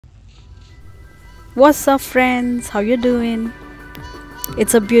What's up, friends? How you doing?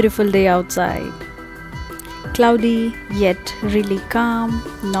 It's a beautiful day outside. Cloudy yet really calm,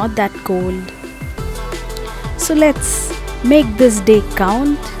 not that cold. So let's make this day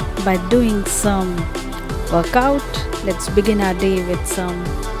count by doing some workout. Let's begin our day with some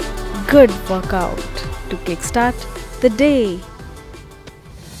good workout to kickstart the day.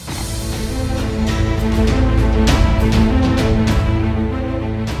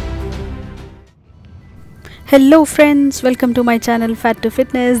 Hello friends, welcome to my channel Fat to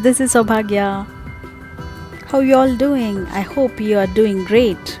Fitness. This is Saubhagya. How you all doing? I hope you are doing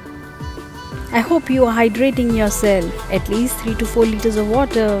great. I hope you are hydrating yourself at least 3 to 4 liters of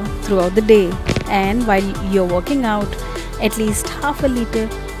water throughout the day, and while you're working out at least half a liter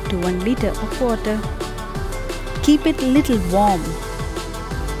to 1 liter of water. Keep it a little warm.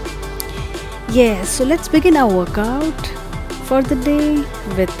 Yes, so let's begin our workout for the day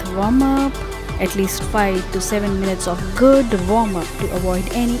with warm up. At least 5 to 7 minutes of good warm-up to avoid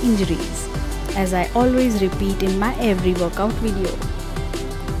any injuries, as I always repeat in my every workout video.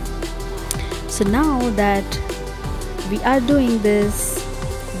 So now that we are doing this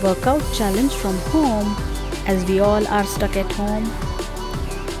workout challenge from home, as we all are stuck at home,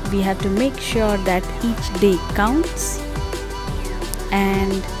 we have to make sure that each day counts,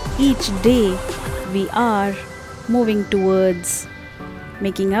 and each day we are moving towards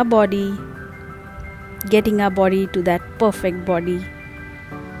making our body, getting our body to that perfect body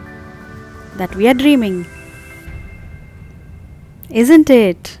that we are dreaming, isn't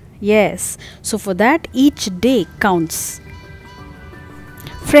it? Yes, so for that each day counts.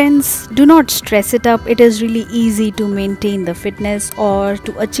 Friends, do not stress it up. It is really easy to maintain the fitness or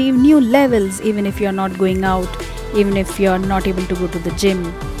to achieve new levels even if you are not going out, even if you are not able to go to the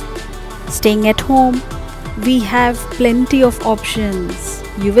gym. Staying at home, we have plenty of options.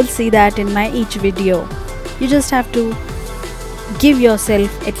 You will see that in my each video. You just have to give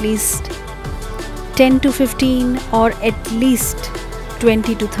yourself at least 10 to 15 or at least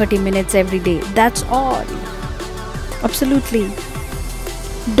 20 to 30 minutes every day. That's all. Absolutely.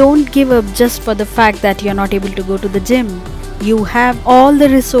 Don't give up just for the fact that you're not able to go to the gym. You have all the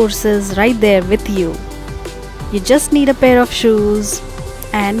resources right there with you. You just need a pair of shoes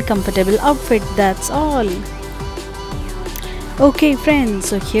and comfortable outfit. That's all. Okay friends,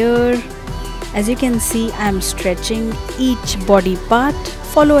 so here as you can see, I'm stretching each body part.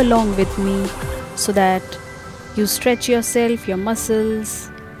 Follow along with me so that you stretch yourself, your muscles,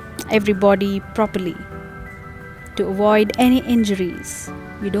 every body properly to avoid any injuries.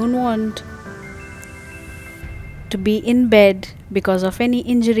 You don't want to be in bed because of any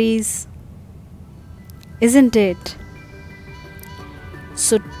injuries, isn't it?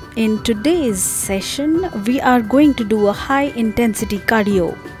 So in today's session, we are going to do a high intensity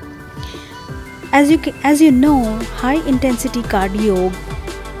cardio. As you know, high intensity cardio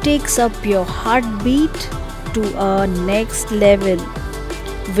takes up your heartbeat to a next level,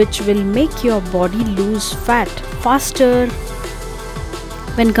 which will make your body lose fat faster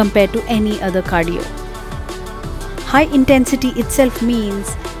when compared to any other cardio. High intensity itself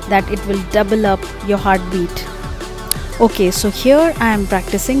means that it will double up your heartbeat. Okay, so here I am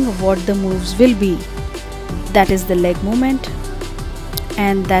practicing what the moves will be. That is the leg movement,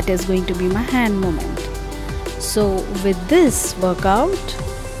 and that is going to be my hand movement. So with this workout,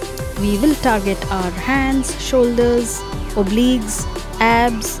 we will target our hands, shoulders, obliques,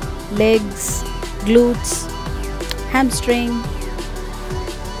 abs, legs, glutes, hamstring,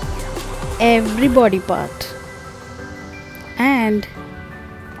 every body part. And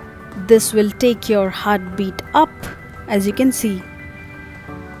this will take your heartbeat up, as you can see.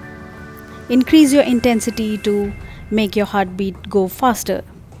 Increase your intensity to make your heartbeat go faster.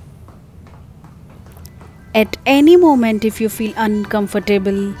 At any moment, if you feel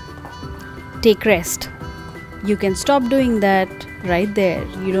uncomfortable, take rest. You can stop doing that right there.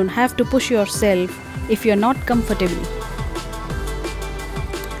 You don't have to push yourself if you're not comfortable.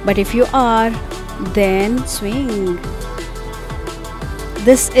 But if you are, then swing.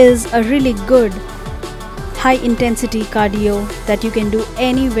 This is a really good high intensity cardio that you can do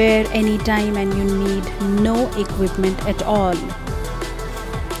anywhere, anytime, and you need no equipment at all.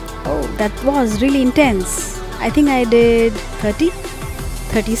 Oh, that was really intense. I think I did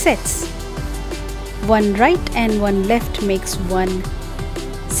 30 sets. One right and one left makes one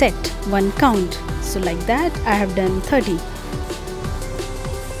set, one count. So like that I have done 30.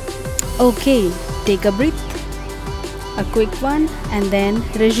 Okay, take a breath, a quick one, and then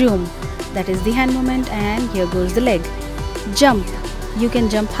resume. That is the hand movement, and here goes the leg. Jump. You can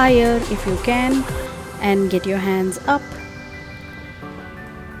jump higher if you can, and get your hands up.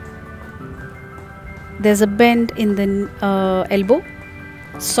 There's a bend in the elbow,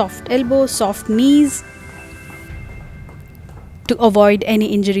 soft knees to avoid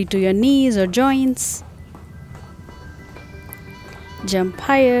any injury to your knees or joints. Jump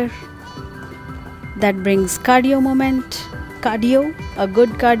higher. That brings cardio moment. A good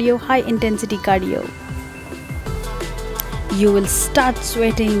cardio, high intensity cardio. You will start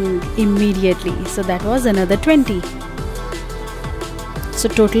sweating immediately. So that was another 20. So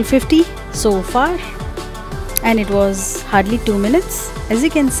total 50 so far. And it was hardly 2 minutes. As you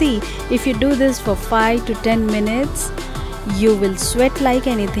can see, if you do this for 5 to 10 minutes, you will sweat like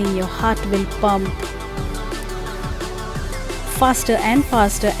anything. Your heart will pump faster and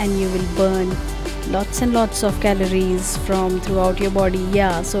faster, and you will burn lots and lots of calories from throughout your body.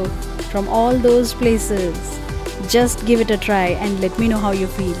 Yeah, so from all those places, just give it a try and let me know how you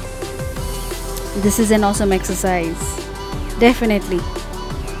feel. This is an awesome exercise. Definitely.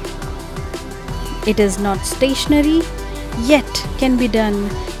 It is not stationary, yet can be done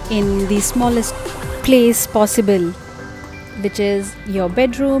in the smallest place possible, which is your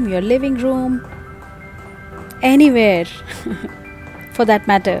bedroom, your living room, anywhere for that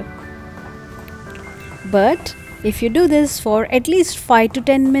matter. But if you do this for at least 5 to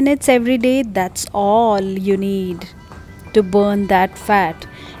 10 minutes every day, that's all you need to burn that fat.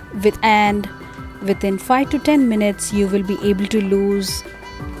 And within 5 to 10 minutes, you will be able to lose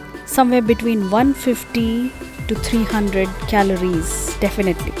somewhere between 150 to 300 calories.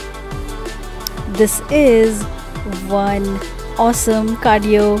 Definitely. This is one awesome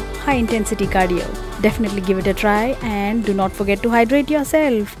cardio, high intensity cardio. Definitely give it a try, and do not forget to hydrate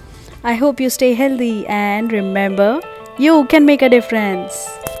yourself. I hope you stay healthy, and remember, you can make a difference.